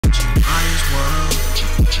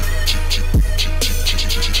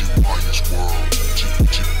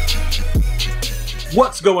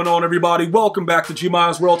What's going on, everybody? Welcome back to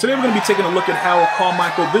GmiasWorld. Today we're going to be taking a look at Harold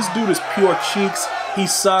Carmichael. This dude is pure cheeks. He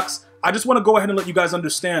sucks. I just want to go ahead and let you guys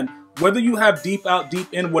understand, whether you have deep out, deep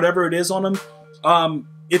in, whatever it is on him,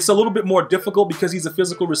 it's a little bit more difficult because he's a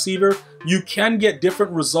physical receiver. You can get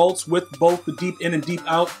different results with both the deep in and deep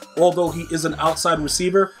out, although he is an outside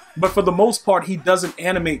receiver. But for the most part, he doesn't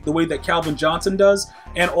animate the way that Calvin Johnson does,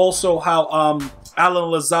 and also how Alan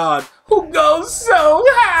Lazard, who goes so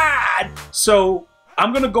hard. So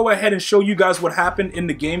I'm going to go ahead and show you guys what happened in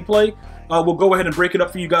the gameplay. We'll go ahead and break it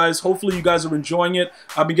up for you guys. Hopefully you guys are enjoying it.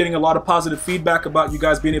 I've been getting a lot of positive feedback about you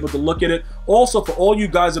guys being able to look at it. Also, for all you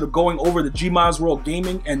guys that are going over to GmiasWorld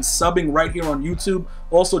Gaming and subbing right here on YouTube,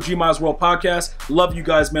 also GmiasWorld Podcast, love you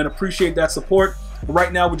guys, man. Appreciate that support.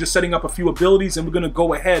 Right now, we're just setting up a few abilities, and we're going to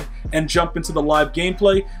go ahead and jump into the live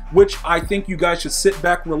gameplay, which I think you guys should sit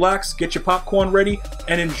back, relax, get your popcorn ready,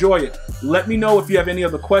 and enjoy it. Let me know if you have any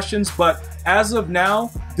other questions, but as of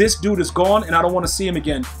now, this dude is gone, and I don't want to see him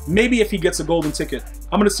again. Maybe if he gets a golden ticket.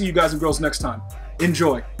 I'm going to see you guys and girls next time.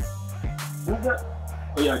 Enjoy. Oh,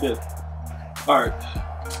 yeah, I did. All right.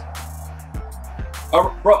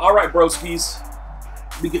 All right, broskies.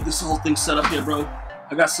 Let me get this whole thing set up here, bro.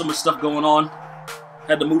 I got so much stuff going on.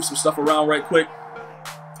 Had to move some stuff around right quick.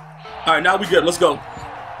 All right, now we good. Let's go.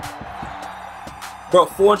 Bro,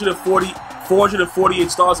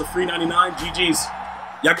 448 stars of 399. GG's.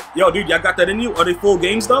 Yo, dude, y'all got that in you? Are they full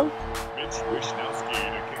games, though?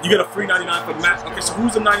 You get a free 99 for Matt. Okay, so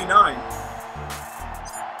who's the 99?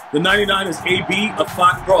 The 99 is AB, a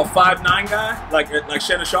 5'9" guy? Like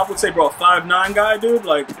Shannon Sharp would say, bro, a 5'9" guy, dude?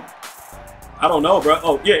 Like, I don't know, bro.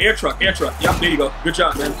 Oh, yeah, air truck. Yep, there you go. Good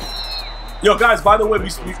job, man. Yo, guys, by the way, we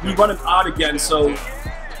running odd again, so go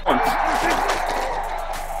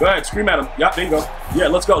ahead, scream at him. Yep, there you go. Yeah,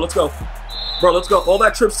 let's go. Bro, let's go. All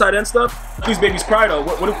that trips tight end stuff. These babies cry, though.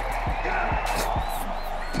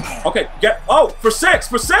 Okay, for six,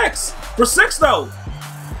 though.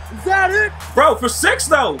 Is that it? Bro, for 6,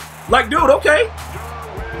 though. Like, dude, okay.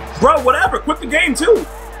 Bro, whatever. Quit the game, too.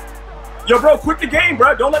 Yo, bro, quit the game,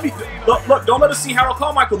 bro. Don't let me, look, don't let us see Harold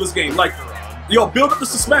Carmichael this game. Like, yo, build up the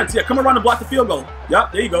suspense. Yeah, come around and block the field goal.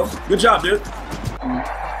 Yep, there you go. Good job, dude.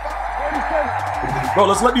 Bro,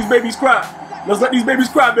 let's let these babies cry. Man.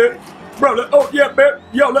 Bro, oh, yeah, man.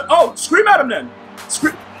 Yo, scream at him then.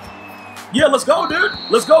 Scream. Yeah, let's go, dude.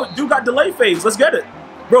 Let's go. Dude got delay phase. Let's get it.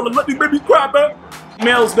 Bro, let's let these babies cry, man.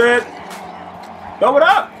 Mail's dead. Throw it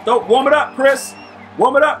up. Warm it up, Chris.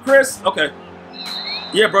 Okay.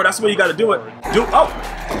 Yeah, bro, that's the way you got to do it. Dude, bro,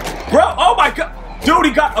 oh my God. Dude,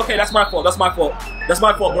 he got, okay, that's my fault,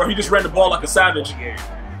 bro. He just ran the ball like a savage.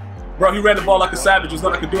 Bro, he ran the ball like a savage. There's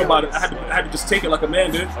nothing I could do about it. I had to just take it like a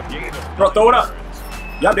man, dude. Bro, throw it up.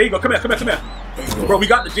 Yeah, there you go. Come here. Bro, we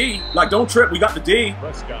got the D. Like, don't trip. We got the D.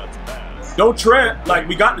 Don't trip. Like,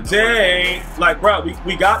 we got the D. Like, bro,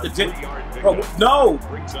 we got the D. Bro, no.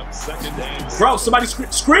 Bro, somebody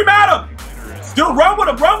scream at him. Dude, run with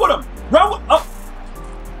him. Oh.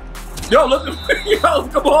 Yo, look, yo,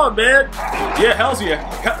 come on, man. Yeah, hell's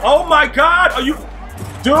yeah. Oh my God, are you,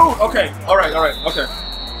 dude? Okay, all right, okay.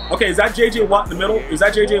 Okay, is that JJ Watt in the middle? Is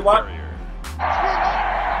that JJ Watt?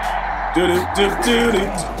 Dude.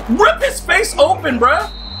 Rip his face open,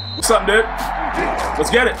 bruh. What's up, dude? Let's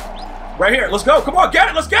get it. Right here, let's go. Come on, get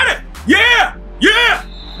it, let's get it. Yeah.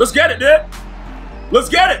 Let's get it, dude. Let's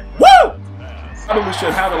get it. Woo! Probably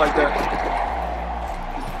should have it like that.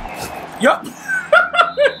 Yup.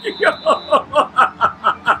 Yo.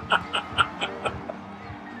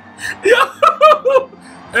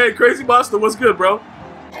 Hey, Crazy Monster, what's good, bro?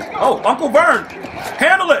 Oh, Uncle Vern,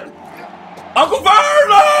 handle it. Uncle Vern,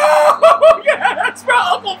 oh, yes, bro,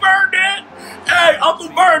 Uncle Vern, dad. Hey, Uncle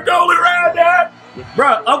Vern totally rad, dad.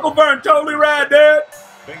 Bro, Uncle Vern totally rad, dad.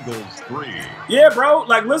 Bengals 3. Yeah, bro,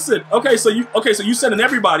 like, listen. Okay, so you sending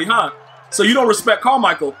everybody, huh? So you don't respect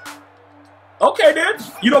Carmichael. Okay, then.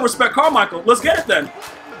 You don't respect Carmichael. Let's get it then.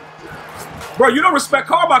 Bro, you don't respect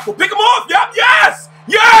Carmichael. Pick him off. Yep.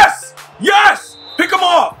 Yes. Pick him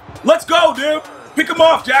off. Let's go, dude. Pick him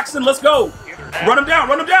off, Jackson. Let's go. Run him down.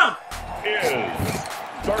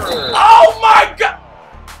 Oh, my God.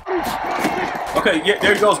 Okay, yeah,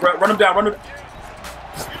 there he goes, bro. Run him down.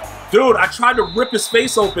 Dude, I tried to rip his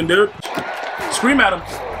face open, dude. Scream at him.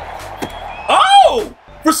 Oh,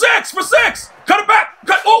 for six. Cut it back.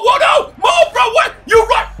 Oh, whoa, no. Move, bro. What? You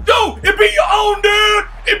run. Dude, it be your own, dude.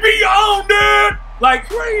 Like,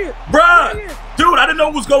 bruh. Dude, I didn't know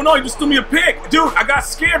what was going on. He just threw me a pick. Dude, I got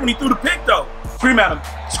scared when he threw the pick, though. Scream at him.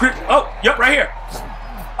 Scream. Oh, yep, right here.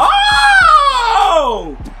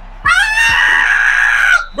 Oh!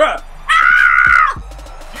 Bruh.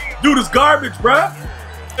 Dude is garbage, bruh.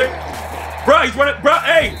 Bro, he's running. Bro,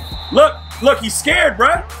 hey, look, he's scared,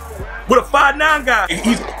 bro. With a 5'9" guy.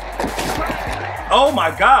 Oh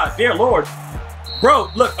my God, dear Lord.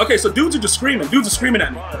 Bro, look, okay, so dudes are just screaming. Dudes are screaming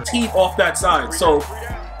at me. Teeth off that side. So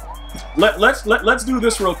let's do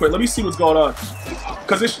this real quick. Let me see what's going on.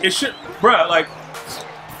 Cause it should, bro, like.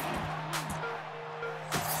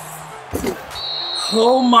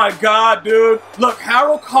 Oh my God, dude. Look,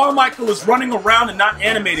 Harold Carmichael is running around and not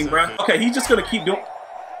animating, bro. Okay, he's just gonna keep doing.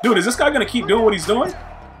 Dude, is this guy gonna keep doing what he's doing?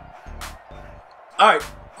 All right,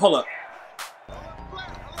 hold up.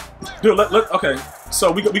 Dude, okay.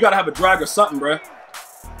 So we gotta have a drag or something, bro.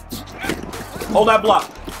 Hold that block.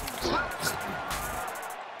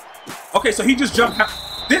 Okay, so he just jumped.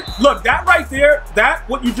 Look, that right there,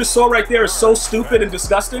 what you just saw right there is so stupid and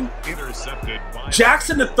disgusting.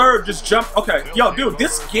 Jackson the third just jumped. Okay, yo, dude,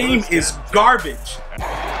 this game is garbage.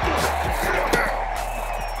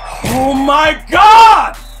 Oh my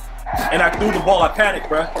God! And I threw the ball. I panicked,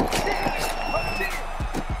 bro.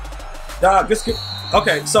 Dog, this kid.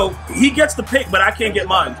 Okay, so he gets the pick, but I can't get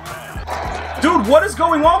mine. Dude, what is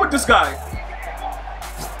going on with this guy?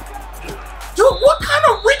 Dude, what kind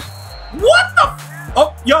of what the?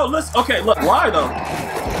 Oh, yo, listen. Okay, look. Why though?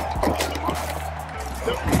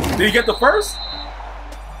 Did he get the first?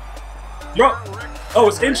 Bro. Oh,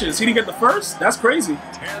 it's inches. He didn't get the first? That's crazy.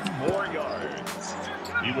 10 more yards.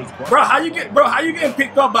 Bro, how you getting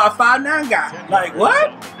picked up by a 5'9" guy? Like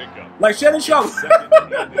what? Like Shannon Show. A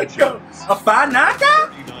 5'9"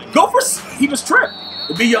 guy? Go for. He just tripped.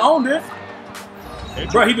 It'd be your own, dude.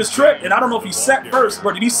 Bro, he just tripped, and I don't know if he set first.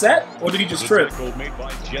 Bro, did he set or did he just trip?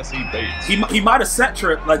 He might have set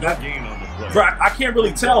trip like that. Bro, I can't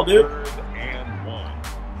really tell, dude.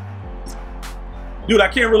 Dude, I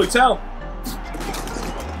can't really tell.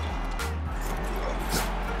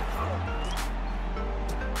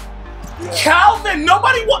 Calvin,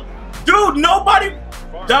 nobody want. Dude, nobody.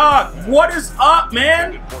 Dog, what is up,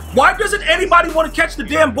 man? Why doesn't anybody want to catch the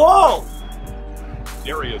damn ball?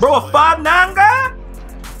 Bro, a 5'9" guy?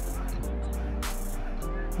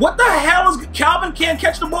 What the hell is Calvin can't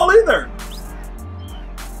catch the ball either?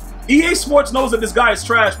 EA Sports knows that this guy is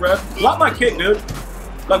trash, bro. Block my kick, dude.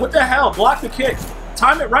 Like, what the hell? Block the kick.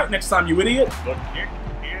 Time it right next time, you idiot. The kick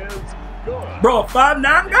is good. Bro, a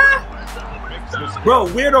 5'9" guy? Bro,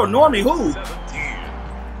 weirdo normie, who?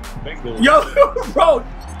 Yo, bro,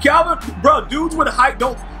 Calvin, bro, dudes with height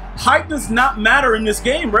height does not matter in this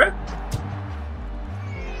game, bro.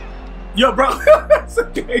 Yo, bro, that's a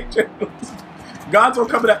game. Gonzo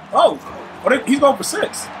coming at. Oh, he's going for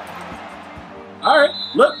 6. All right,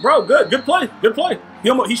 look, bro, good play.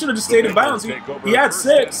 He should have just stayed in bounds. He had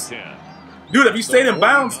 6. Dude, if he stayed in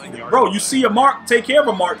bounds, bro, you see a mark, take care of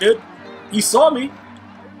a mark, dude. He saw me.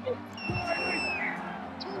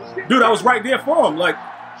 Dude, I was right there for him. Like,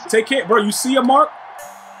 take care, bro. You see a mark?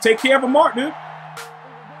 Take care of a mark, dude.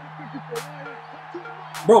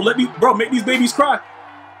 Bro, make these babies cry.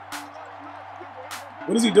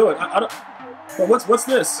 What is he doing? I don't. Bro, what's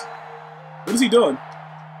this? What is he doing?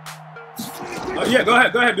 Yeah, go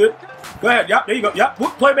ahead, dude. Go ahead. Yep, there you go. Yep,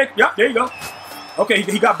 whoop, playmaker. Yep, there you go. Okay,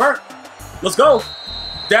 he got burnt. Let's go.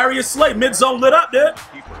 Darius Slay, mid-zone lit up, dude.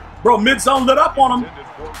 Bro, mid-zone lit up on him.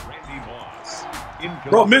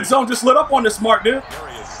 Bro, mid-zone just lit up on this mark, dude.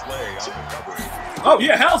 Oh,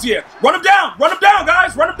 yeah, hells yeah. Run him down,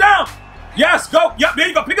 guys. Run him down. Yes, go. Yep, there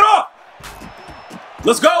you go. Pick it off.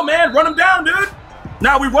 Let's go, man. Run him down, dude.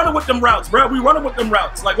 Now we running with them routes, bro. We running with them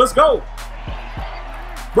routes. Like, let's go.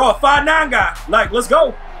 Bro, a 5'9" guy. Like, let's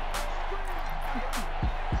go.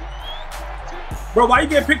 Bro, why you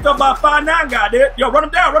getting picked up by a 5'9" guy, dude? Yo, run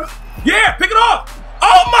him down. Yeah, pick it off.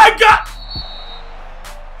 Oh, my God.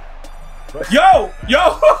 Yo.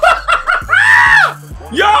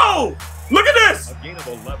 Yo, look at this.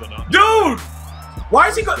 Dude, why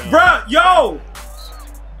is he going? Bruh, yo.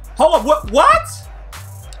 Hold up, what?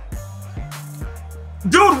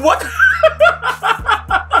 Dude, what?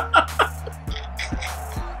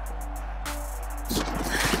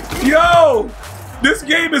 Yo, this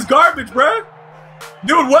game is garbage, bruh.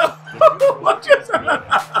 Dude, what? What just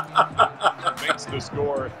makes the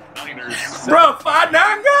score Niners? Bro, 5'9"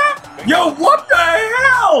 guy? Yo, what the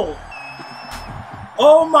hell?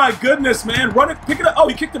 Oh my goodness, man. Run it, pick it up. Oh,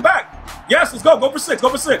 he kicked it back. Yes, let's go. Go for 6. Go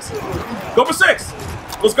for 6. Go for 6.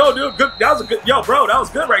 Let's go, dude. Good. That was a good. Yo, bro, that was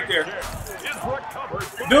good right there.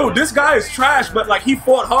 Dude, this guy is trash, but like he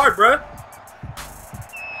fought hard, bro.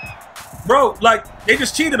 Bro, like they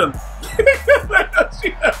just cheated him.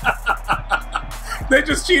 They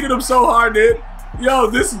just cheated him so hard, dude. Yo,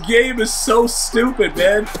 this game is so stupid,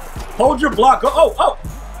 man. Hold your block. Oh.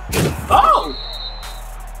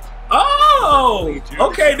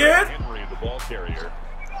 Okay, dude. ball carrier.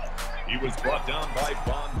 He was brought down by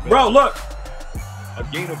Von. Bro, look. A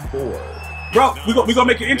gain of 4. Bro, we gonna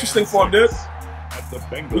make it interesting for him, dude.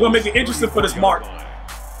 We're gonna make it interesting for this Mark.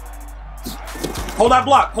 Hold that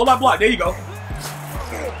block. Hold that block. There you go.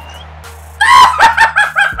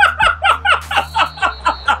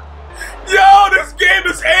 Yo, this game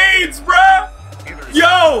is AIDS, bruh.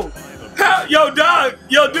 Yo. Yo, dog.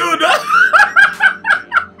 Yo, dude. Look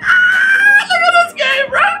at this game,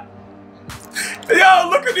 bruh. Yo,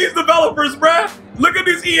 look at these developers, bruh. Look at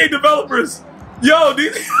these EA developers. Yo,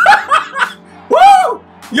 these... Woo!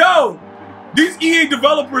 Yo, these EA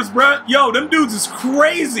developers, bruh. Yo, them dudes is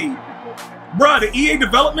crazy. Bruh, the EA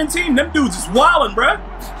development team, them dudes is wildin', bruh.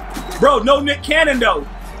 Bro, no Nick Cannon, though.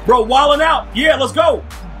 Bro, wildin' out. Yeah, let's go.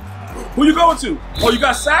 Who you going to? Oh, you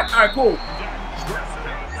got sacked? All right, cool.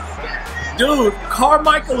 Dude,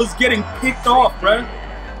 Carmichael is getting picked off, bruh.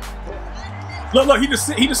 Look, he just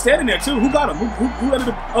standing there, too. Who got him? Who ended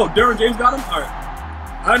up... Oh, Derwin James got him? All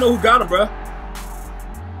right. I know who got him, bruh.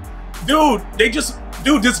 Dude, they just...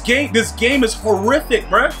 Dude, this game is horrific,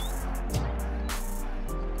 bruh.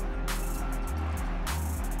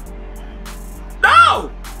 No!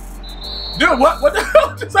 Dude, what the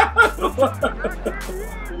hell just happened?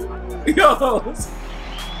 Yo.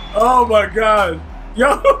 Oh my god.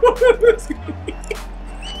 Yo.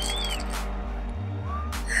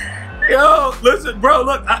 Yo, listen, bro,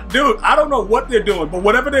 look, dude, I don't know what they're doing, but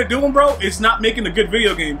whatever they're doing, bro, it's not making a good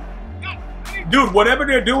video game. Dude, whatever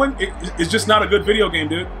they're doing, it's just not a good video game,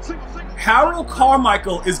 dude. Harold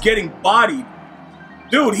Carmichael is getting bodied.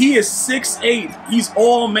 Dude, he is 6'8". He's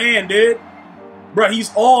all man, dude. Bro,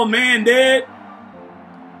 he's all man, dude.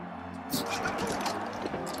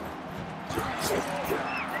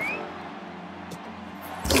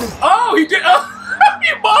 Oh, he did. Oh,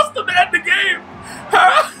 he bossed him to end the game.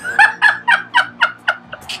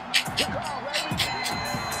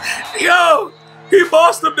 Yo, he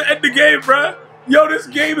bossed him to end the game, bruh. Yo, this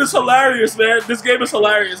game is hilarious, man. This game is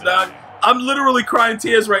hilarious, dog. I'm literally crying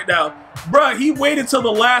tears right now. Bruh, he waited till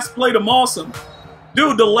the last play to moss him.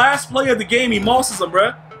 Dude, the last play of the game, he mosses him,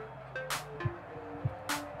 bruh.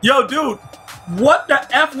 Yo, dude, what the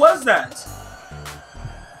F was that?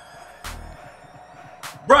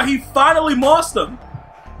 Bruh, he finally mossed him.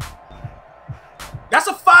 That's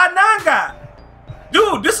a 5'9" guy.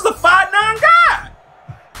 Dude, this is a 5'9" guy.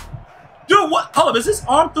 Dude, what? Hold up, is his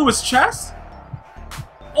arm through his chest?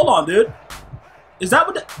 Hold on, dude. Is that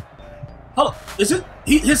what the... Hold up, is it...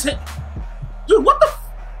 his hand... Dude, what the...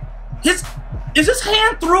 Is his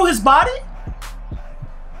hand through his body?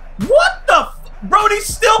 What the... Bro, he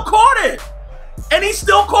still caught it. And he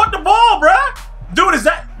still caught the ball, bruh. Dude, is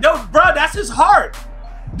that... Yo, bruh, that's his heart.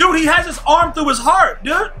 Dude, he has his arm through his heart,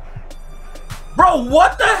 dude. Bro,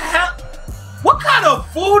 what the hell? What kind of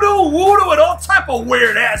voodoo, and all type of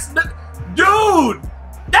weird ass... Dude,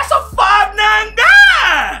 that's a 5'9"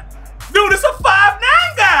 guy. Dude, it's a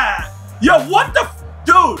 5'9" guy. Yo, what the...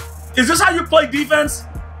 Dude, is this how you play defense?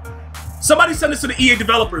 Somebody send this to the EA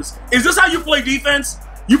developers. Is this how you play defense?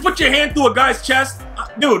 You put your hand through a guy's chest?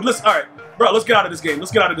 Dude, listen, all right. Bro, let's get out of this game.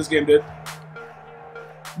 Let's get out of this game, dude.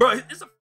 Bro, it's a...